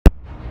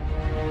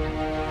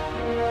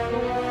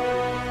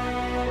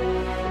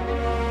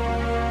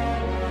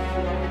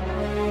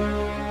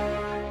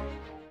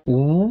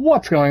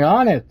What's going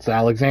on? It's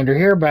Alexander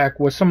here, back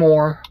with some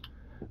more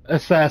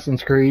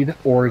Assassin's Creed Rise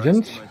to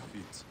Origins. my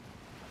feet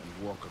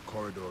and walk a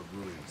corridor of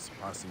ruins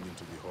passing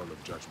into the Hall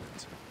of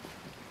Judgment.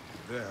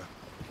 There,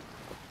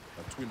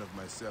 a twin of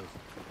myself.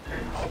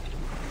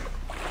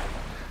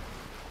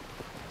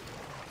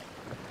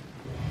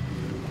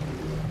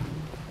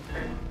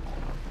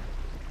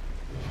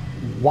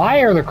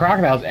 Why are the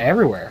crocodiles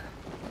everywhere?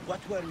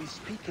 What were we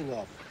speaking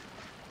of?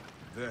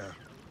 There,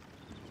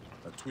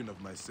 a twin of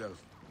myself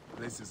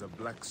places a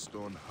black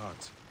stone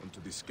heart onto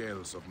the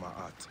scales of my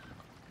art.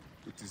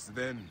 It is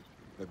then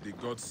that the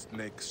god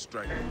snake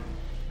strike.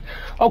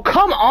 Oh,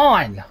 come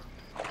on!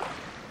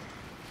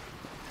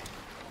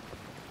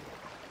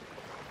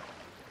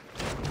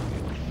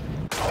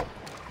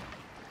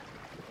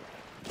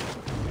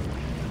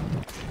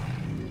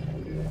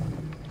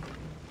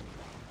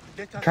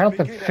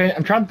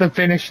 I'm trying to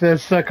finish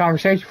this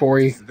conversation for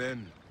It you. is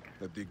then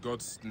that the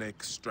god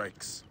snake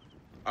strikes.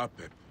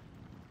 Apep,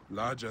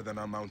 larger than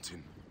a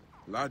mountain,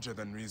 larger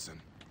than reason.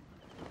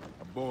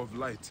 A bow of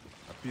light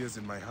appears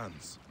in my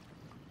hands.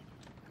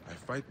 I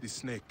fight the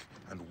snake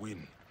and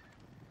win,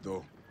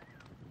 though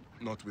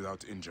not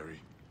without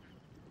injury.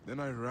 Then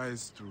I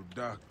rise through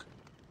dark,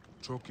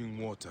 choking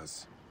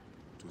waters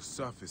to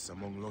surface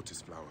among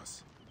lotus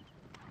flowers.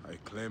 I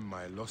claim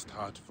my lost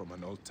heart from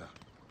an altar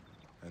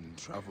and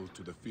travel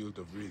to the field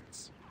of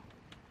reeds.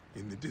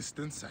 In the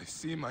distance, I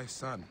see my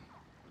son.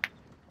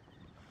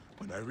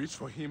 When I reach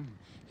for him,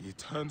 he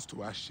turns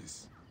to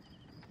ashes.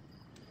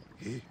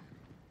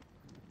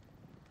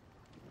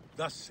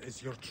 Thus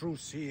is your true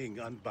seeing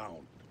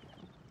unbound.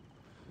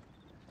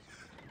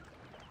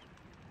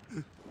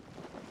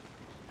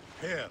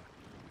 Here,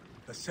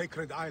 the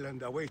sacred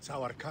island awaits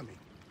our coming.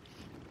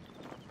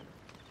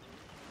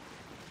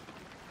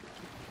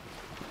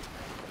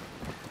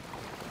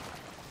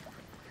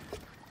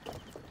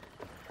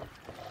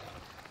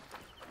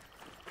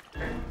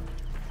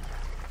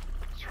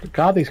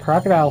 God, these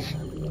crocodiles.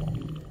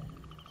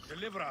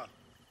 Deliverer,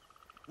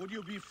 would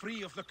you be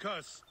free of the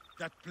curse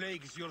that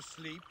plagues your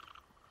sleep?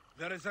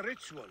 There is a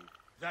ritual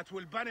that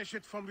will banish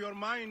it from your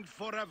mind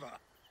forever.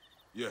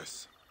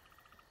 Yes.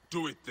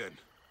 Do it then.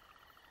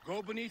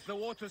 Go beneath the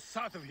waters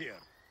south of here,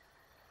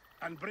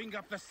 and bring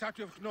up the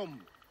statue of Khnum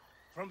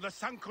from the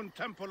sunken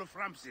temple of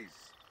Ramses.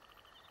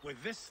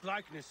 With this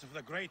likeness of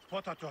the great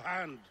potter to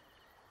hand,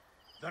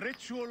 the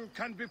ritual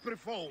can be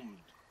performed.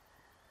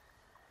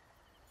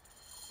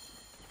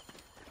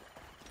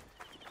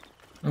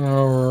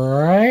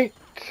 Alright.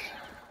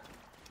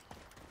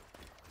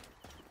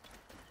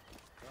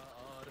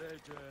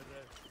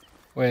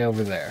 Way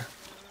over there.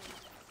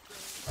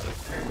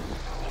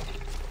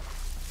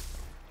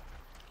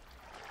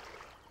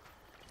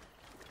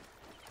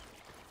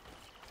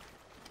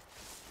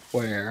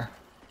 Where?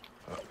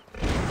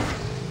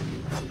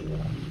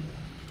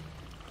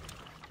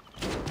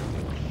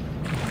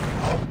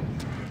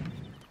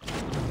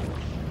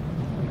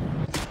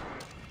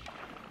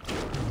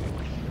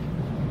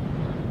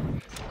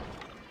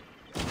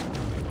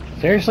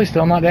 Seriously,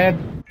 still not dead?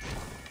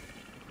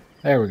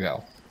 There we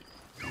go.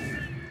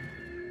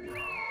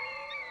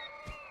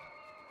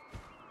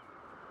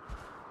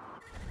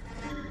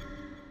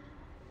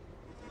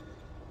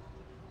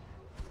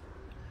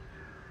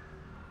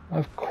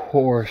 Of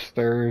course,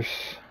 there's...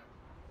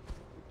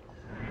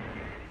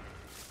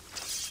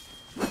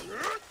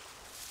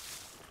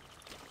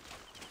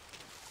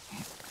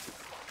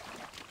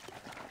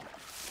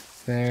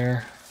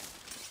 There.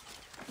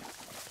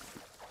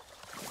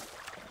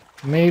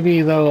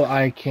 Maybe, though,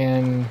 I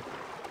can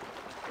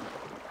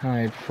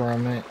hide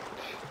from it.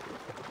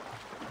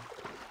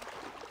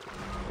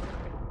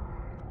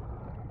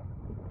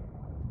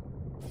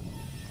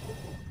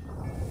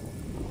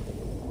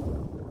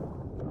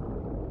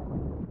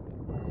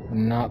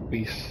 Not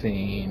be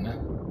seen.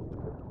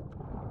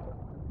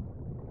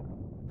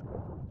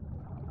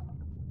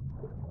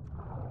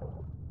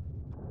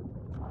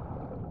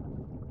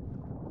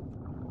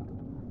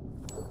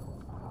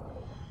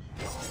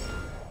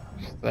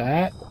 There's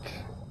that.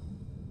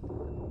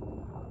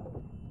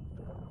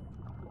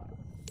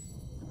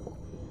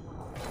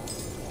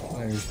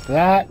 There's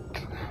that.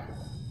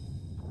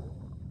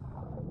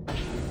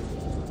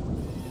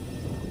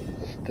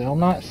 Still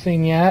not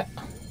seen yet.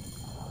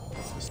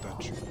 The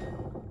statue.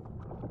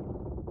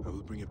 I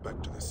will bring it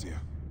back to the seer.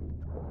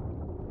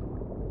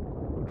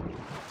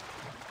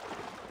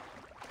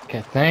 Okay,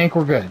 I think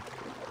we're good.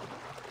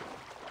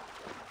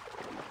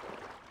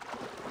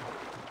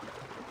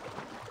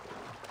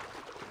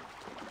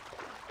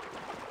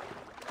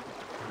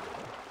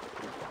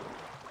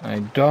 I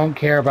don't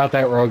care about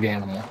that rogue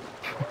animal.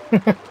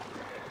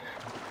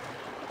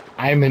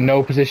 I'm in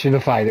no position to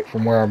fight it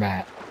from where I'm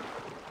at.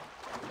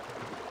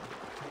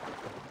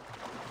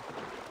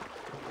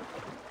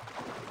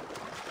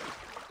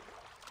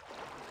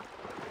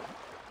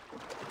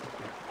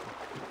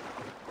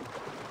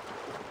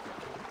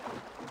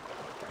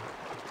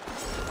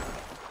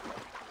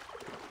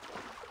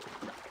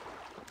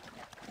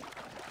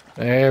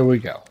 There we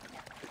go.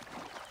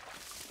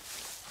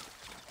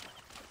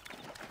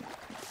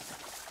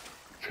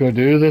 go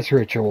do this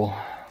ritual.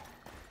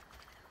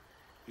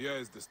 Here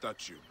is the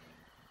statue.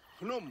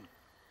 Hnum,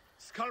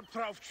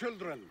 sculptor of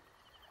children.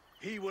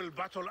 He will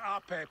battle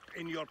Apep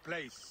in your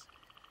place.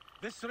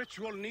 This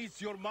ritual needs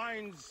your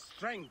mind's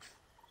strength.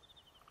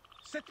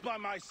 Sit by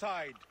my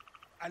side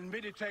and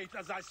meditate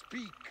as I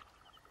speak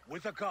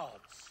with the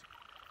gods.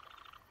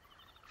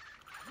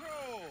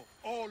 Grow,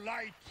 O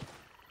light!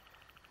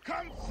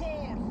 Come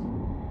forth!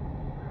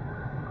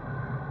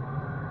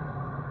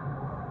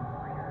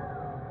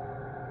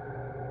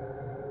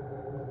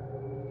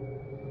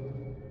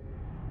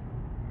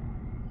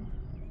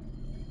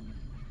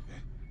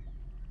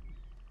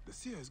 The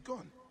seer is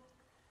gone.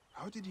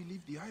 How did he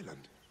leave the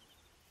island?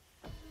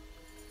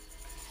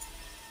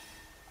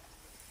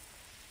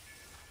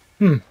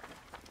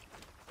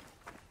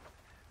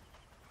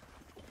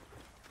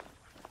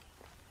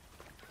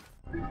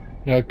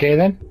 Okay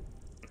then.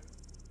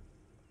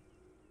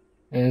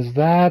 Is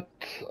that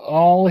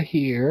all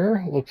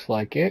here? Looks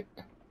like it.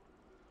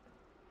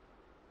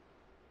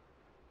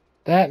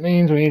 That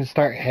means we need to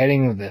start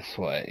heading this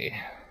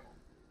way.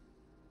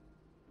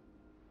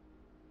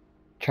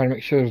 Try to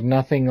make sure there's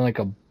nothing like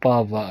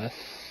above us.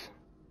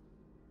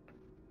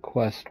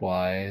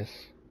 Quest-wise.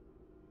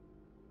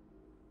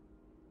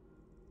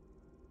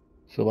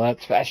 So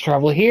let's fast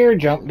travel here,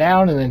 jump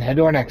down, and then head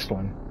to our next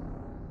one.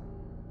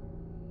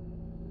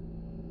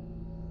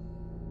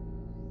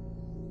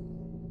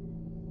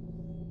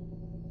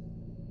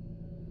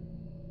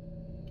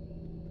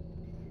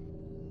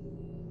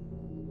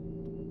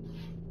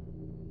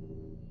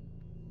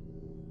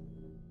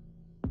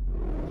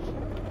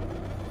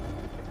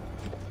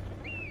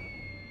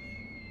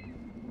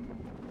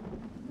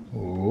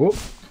 Whoop.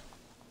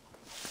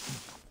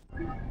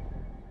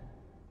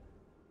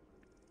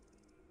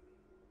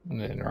 And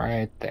then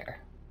right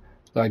there.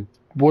 So I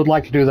would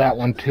like to do that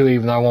one too,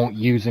 even though I won't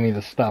use any of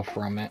the stuff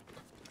from it.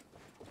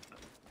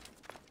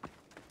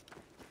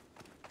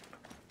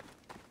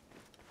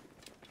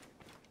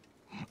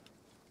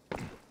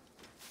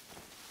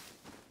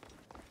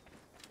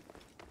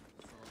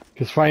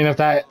 Because funny enough,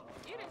 that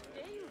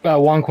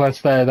one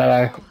quest that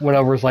I went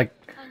over is like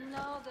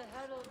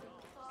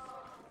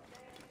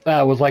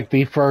was like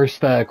the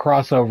first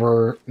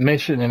crossover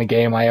mission in a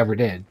game I ever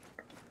did.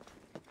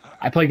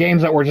 I played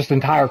games that were just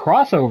entire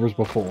crossovers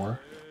before,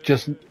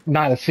 just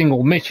not a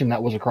single mission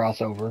that was a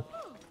crossover.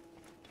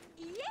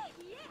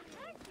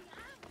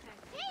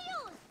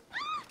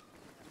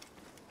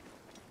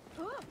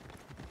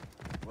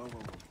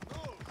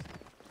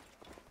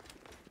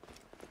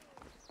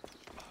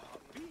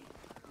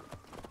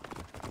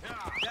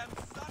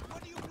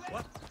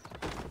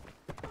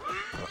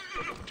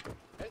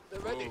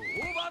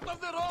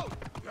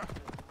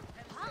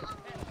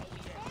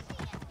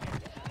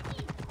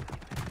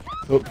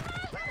 Oop.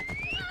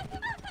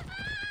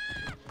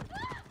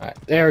 Alright,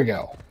 there we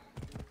go.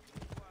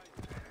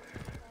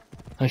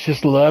 Let's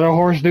just let our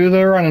horse do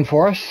the running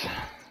for us.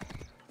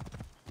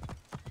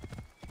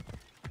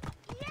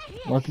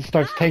 Once it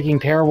starts taking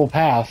terrible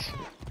paths.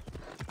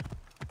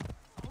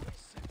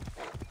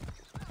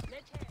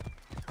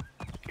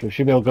 We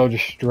should be able to go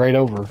just straight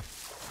over.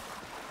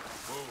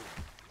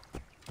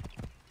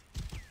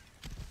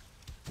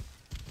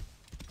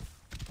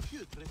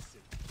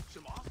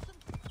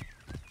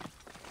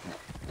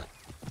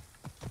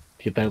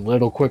 Get that a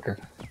little quicker.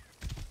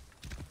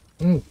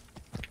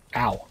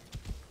 Ow.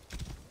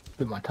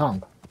 Bit my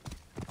tongue.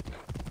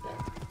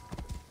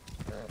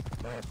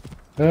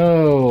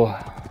 Oh.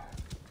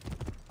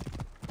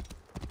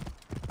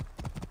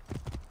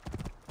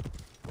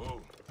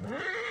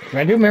 If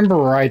I do remember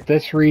right,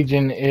 this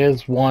region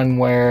is one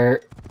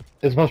where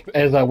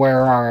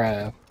where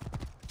our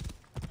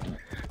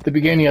the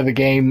beginning of the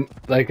game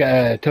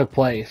took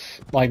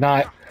place. Like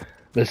not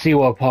the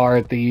Siwa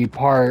part, the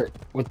part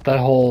with the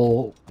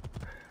whole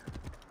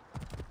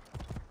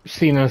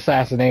scene of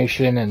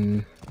assassination,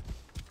 and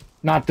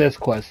not this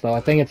quest though.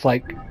 I think it's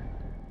like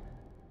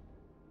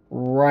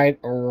right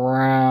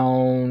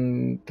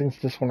around. I think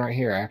it's this one right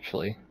here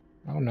actually.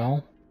 Oh no.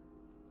 I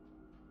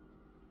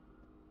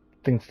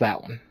think it's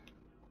that one.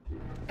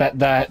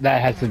 That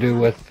has to do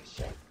with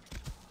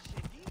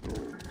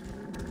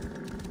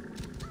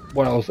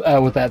what else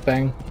with that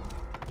thing.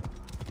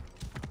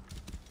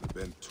 The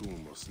bent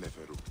tomb of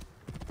Sneferu.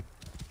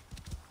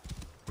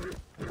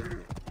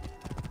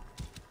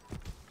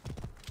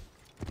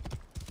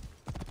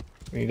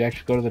 We need to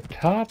actually go to the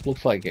top.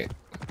 Looks like it.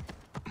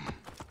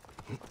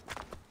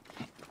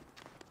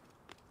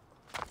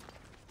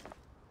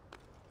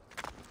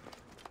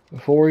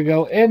 Before we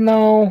go in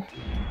though,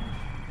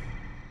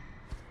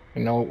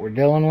 we know what we're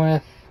dealing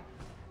with.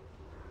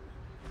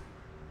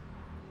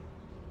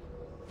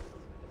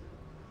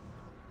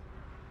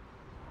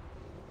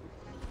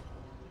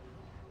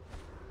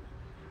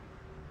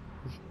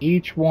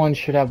 Each one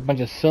should have a bunch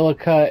of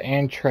silica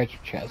and treasure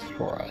chests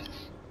for us.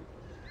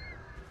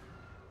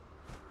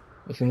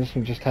 Listen, this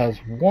one just has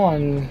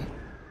one.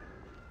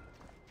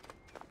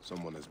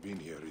 Someone has been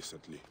here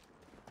recently.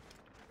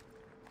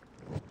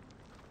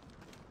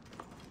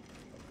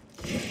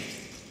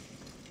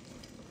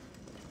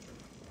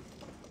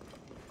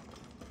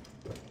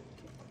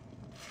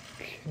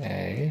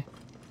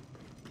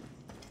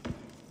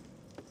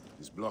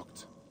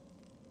 blocked.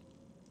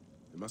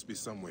 There must be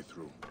some way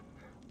through.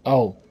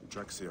 Oh, The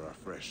tracks here are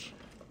fresh.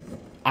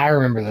 I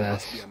remember There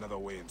this. must be another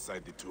way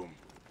inside the tomb.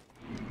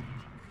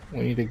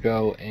 We need to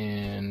go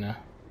in... I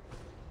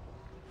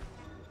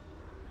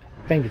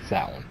think it's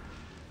that one.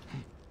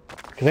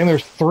 I think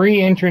there's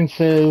 3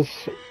 entrances,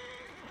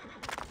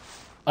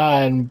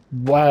 and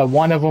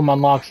one of them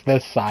unlocks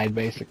this side,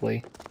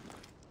 basically.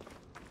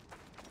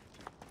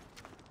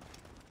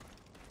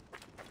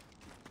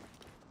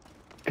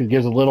 It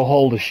gives a little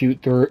hole to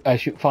shoot through,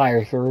 shoot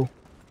fire through.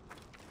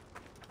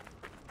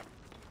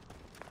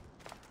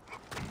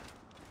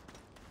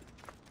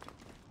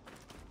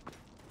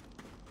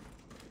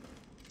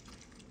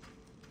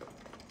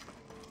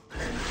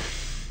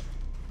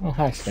 Oh,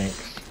 hi,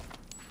 Snakes.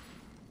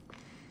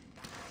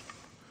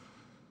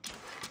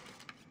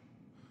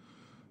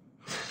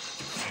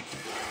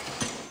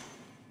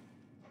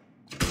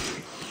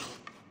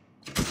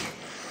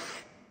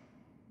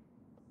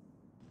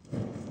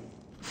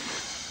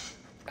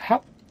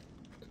 How?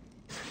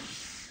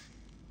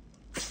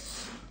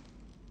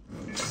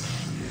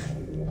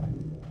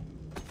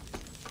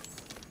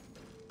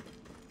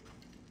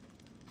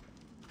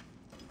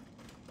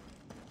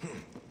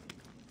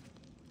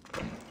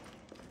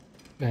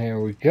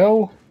 There we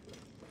go.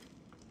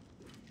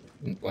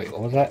 Wait,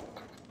 what was that?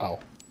 Oh.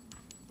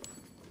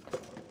 A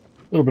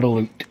little bit of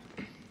loot.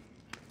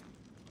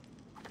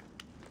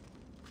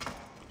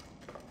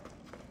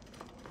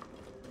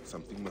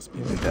 Something must be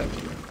there.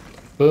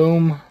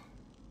 Boom.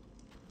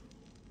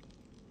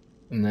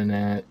 And then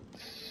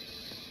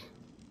it's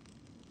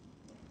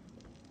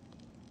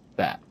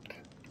that.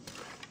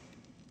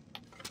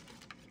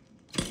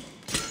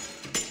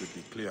 Should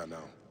be clear now.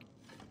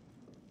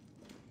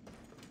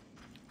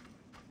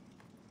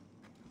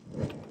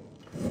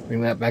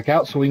 Bring that back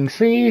out so we can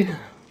see.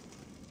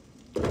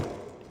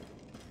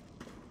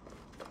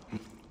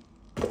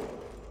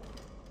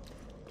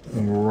 And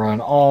we'll run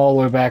all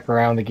the way back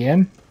around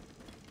again.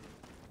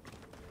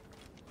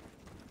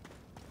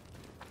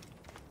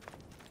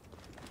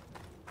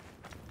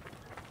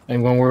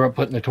 And when we're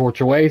putting the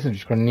torch away, so I'm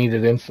just going to need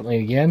it instantly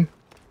again.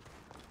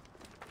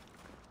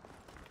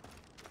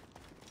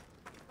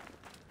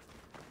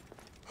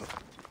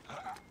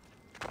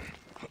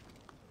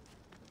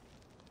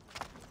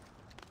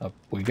 Up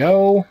we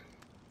go.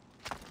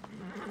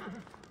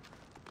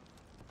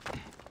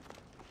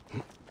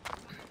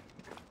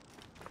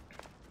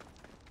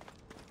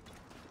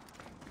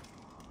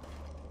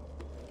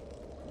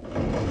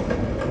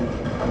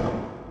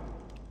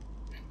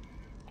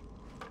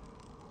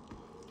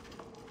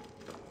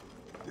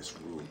 This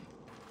room.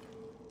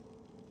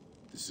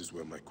 This is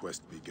where my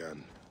quest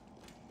began.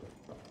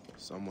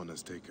 Someone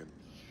has taken.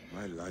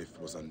 My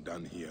life was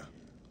undone here.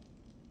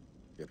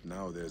 Yet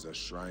now there's a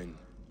shrine,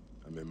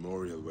 a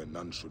memorial where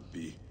none should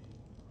be.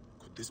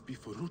 Could this be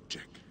for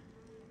Rudjek?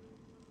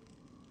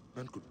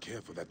 None could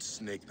care for that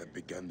snake that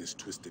began this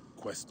twisted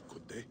quest,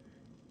 could they?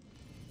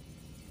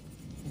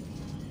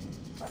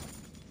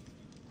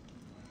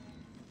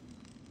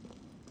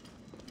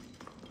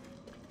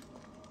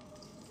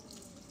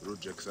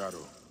 Rudjek's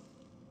arrow.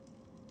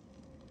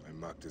 I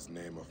marked his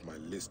name off my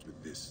list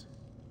with this.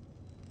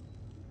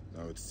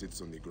 Now it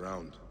sits on the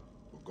ground,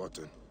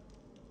 forgotten.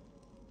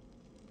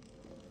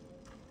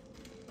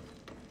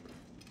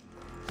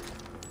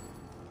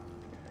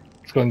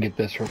 Let's go and get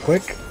this real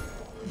quick.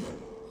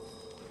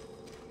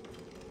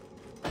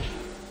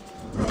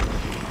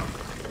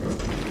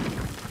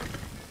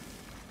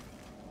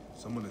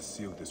 Someone has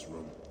sealed this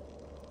room.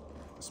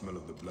 The smell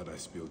of the blood I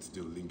spilled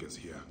still lingers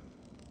here.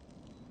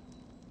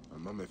 A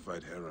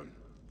mummified heron.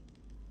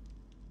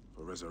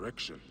 For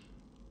resurrection?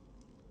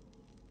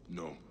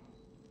 No.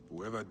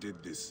 Whoever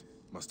did this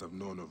must have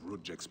known of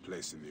Rudjek's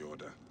place in the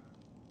Order.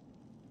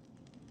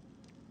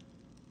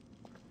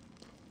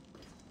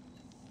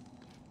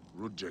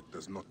 Rudjek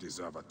does not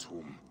deserve a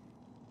tomb.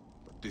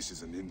 But this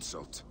is an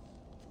insult.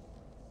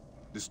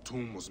 This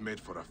tomb was made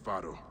for a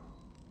pharaoh.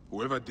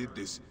 Whoever did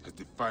this has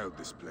defiled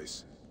this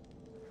place.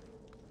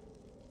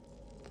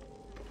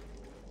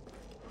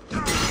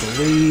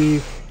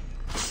 Believe.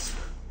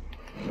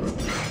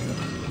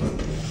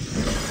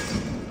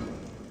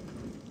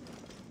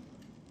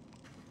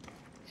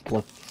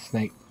 Split the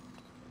snake.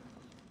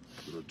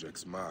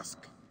 Rudjek's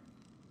mask.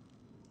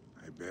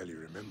 I barely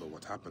remember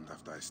what happened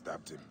after I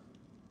stabbed him.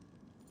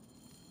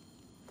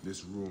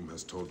 This room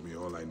has told me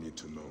all I need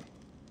to know.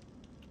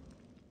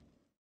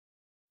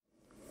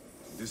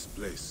 This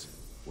place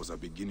was a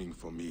beginning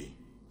for me,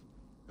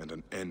 and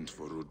an end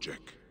for Rudjek.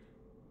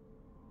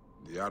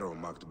 The arrow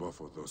marked both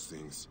of those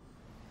things.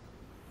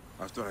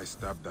 After I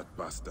stabbed that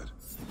bastard,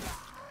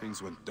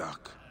 things went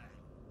dark.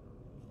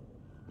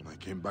 When I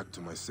came back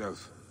to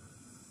myself,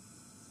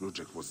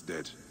 Rudjek was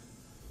dead.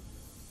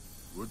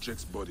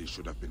 Rudjek's body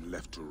should have been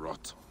left to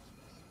rot.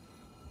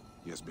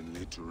 He has been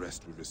laid to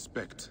rest with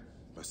respect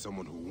by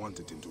someone who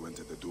wanted him to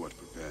enter the Duat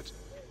prepared.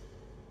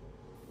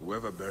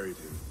 Whoever buried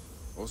him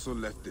also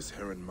left this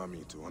heron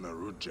mummy to honor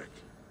Rudjek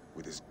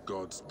with his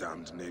god's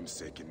damned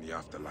namesake in the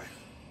afterlife.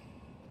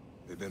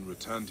 They then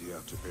returned here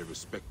to pay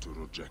respect to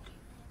Rudjek.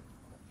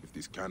 if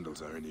these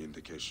candles are any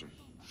indication.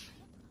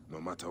 No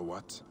matter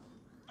what,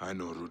 I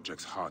know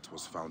Rudjek's heart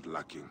was found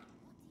lacking.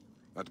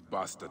 That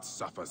bastard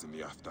suffers in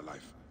the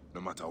afterlife,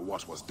 no matter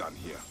what was done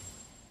here.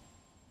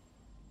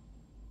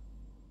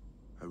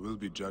 I will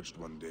be judged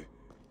one day,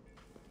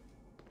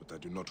 but I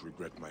do not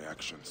regret my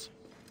actions.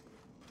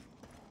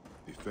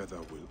 The feather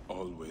will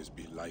always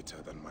be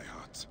lighter than my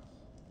heart.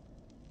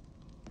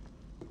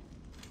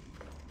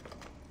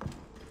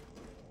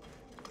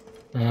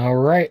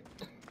 Alright.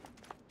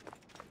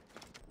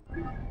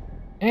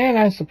 And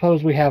I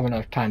suppose we have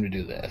enough time to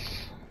do this.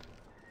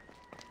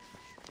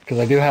 Because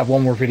I do have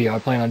one more video I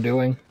plan on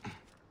doing.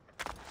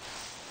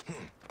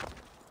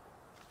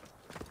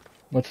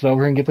 Let's go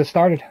over and get this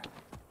started.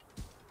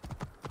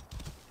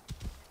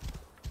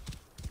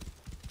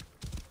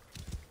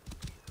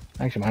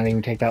 Actually, it might not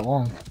even take that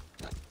long.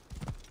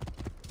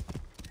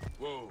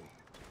 Whoa.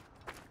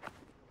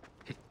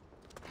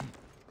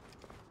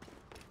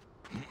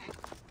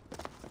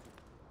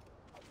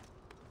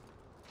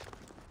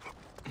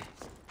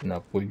 And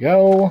up we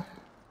go.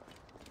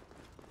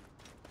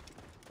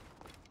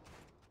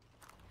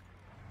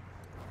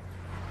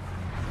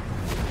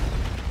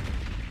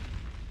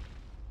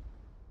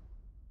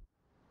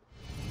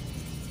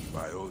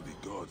 By all the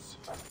gods,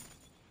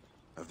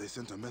 have they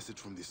sent a message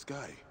from the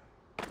sky?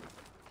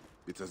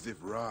 It's as if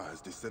Ra has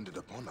descended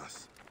upon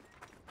us.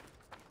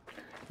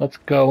 Let's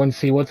go and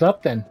see what's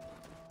up then.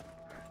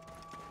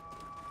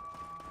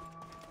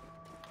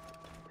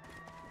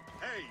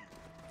 Hey!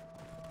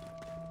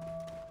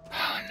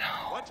 Oh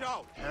no. Watch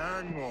out!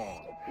 Hang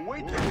on.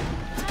 Wait!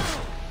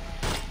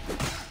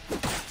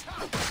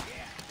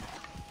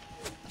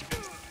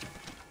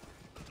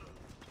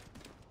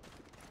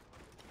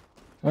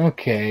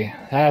 Okay,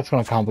 that's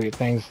gonna complicate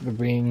things. They're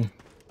being...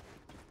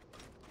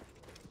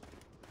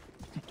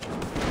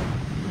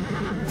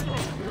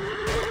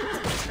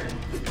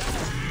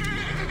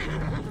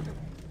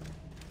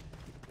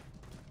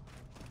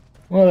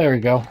 Well, there we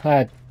go.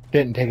 That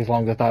didn't take as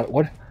long as I thought it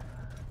would.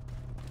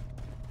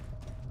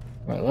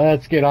 Right,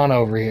 let's get on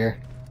over here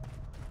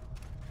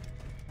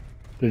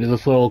to do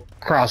this little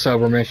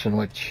crossover mission,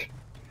 which,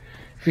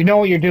 if you know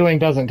what you're doing,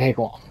 doesn't take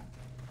long.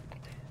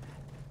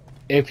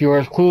 If you're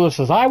as clueless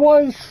as I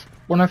was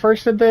when I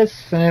first did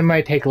this, then it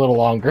might take a little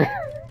longer.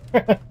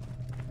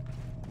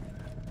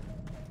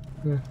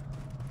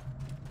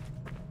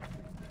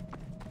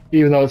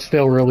 Even though it's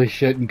still really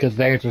shit, because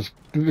the answer's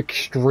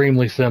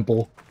extremely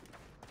simple.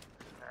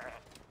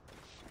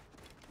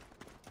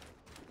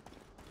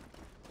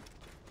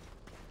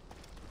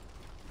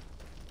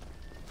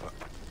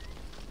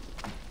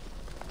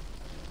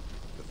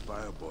 The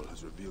fireball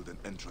has revealed an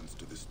entrance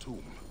to this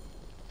tomb.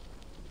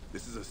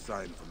 This is a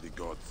sign from the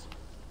gods.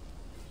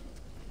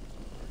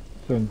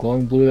 Some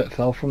glowing blue that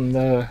fell from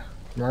the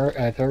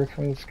earth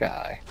from the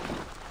sky.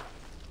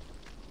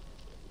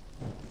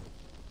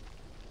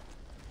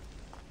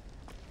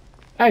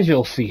 As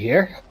you'll see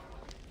here,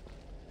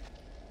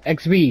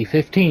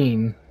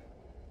 XB15.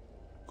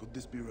 Could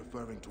this be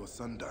referring to a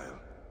sundial?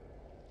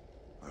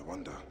 I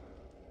wonder.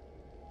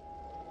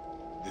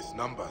 This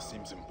number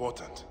seems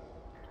important.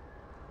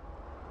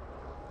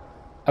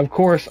 Of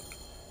course,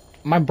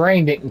 my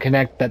brain didn't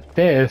connect that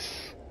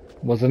this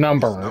was a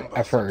number This number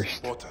at seems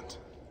first. important.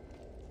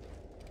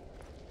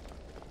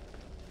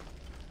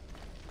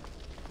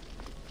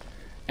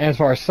 And as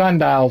far as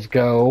sundials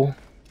go,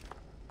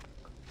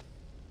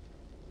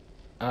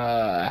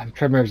 I'm trying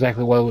to remember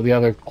exactly what the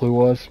other clue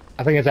was.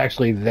 I think it's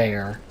actually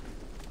there.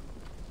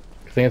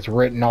 I think it's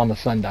written on the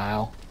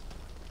sundial.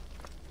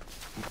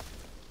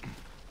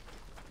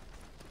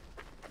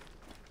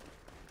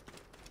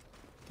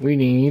 We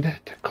need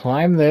to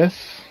climb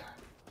this.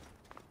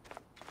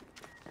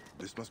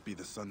 This must be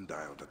the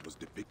sundial that was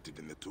depicted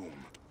in the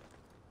tomb.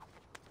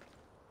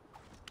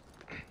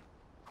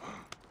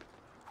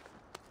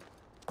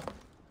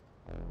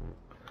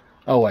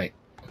 Oh wait,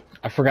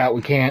 I forgot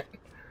we can't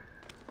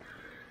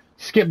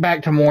skip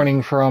back to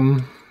morning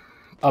from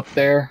up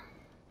there.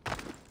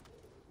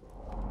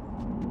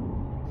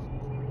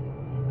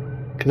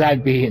 Because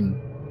that'd be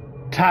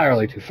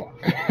entirely too far.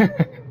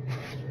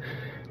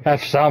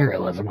 Have some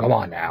realism, come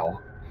on now.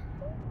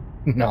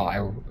 No,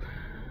 I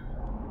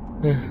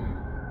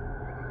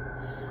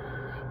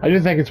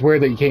do think it's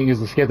weird that you can't use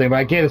the skip thing, but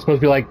I get it's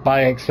supposed to be like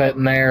Bayek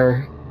sitting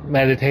there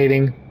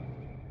meditating.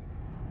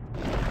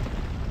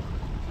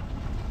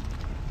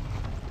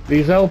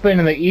 These open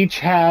and they each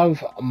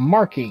have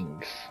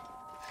markings.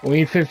 We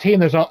need 15,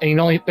 there's you can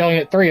only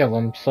get 3 of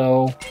them,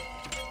 so...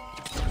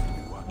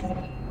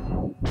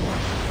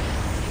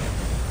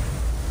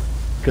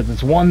 Because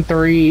it's 1,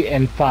 3,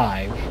 and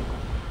 5.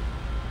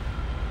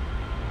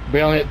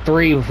 We only get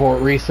 3 before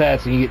it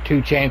resets, and you get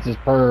 2 chances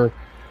per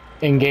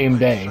in-game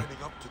day.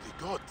 Shining up to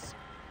the gods.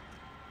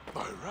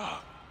 By Ra,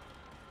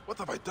 what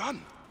have I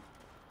done?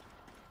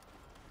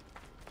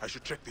 I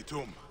should check the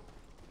tomb.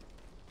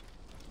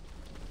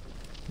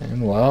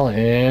 And well,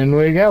 in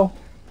we go.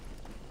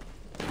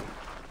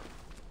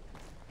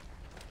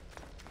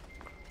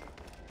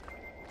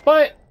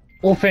 But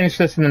we'll finish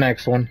this in the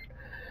next one.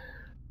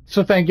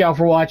 So thank y'all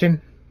for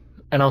watching.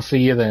 and I'll see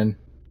you then.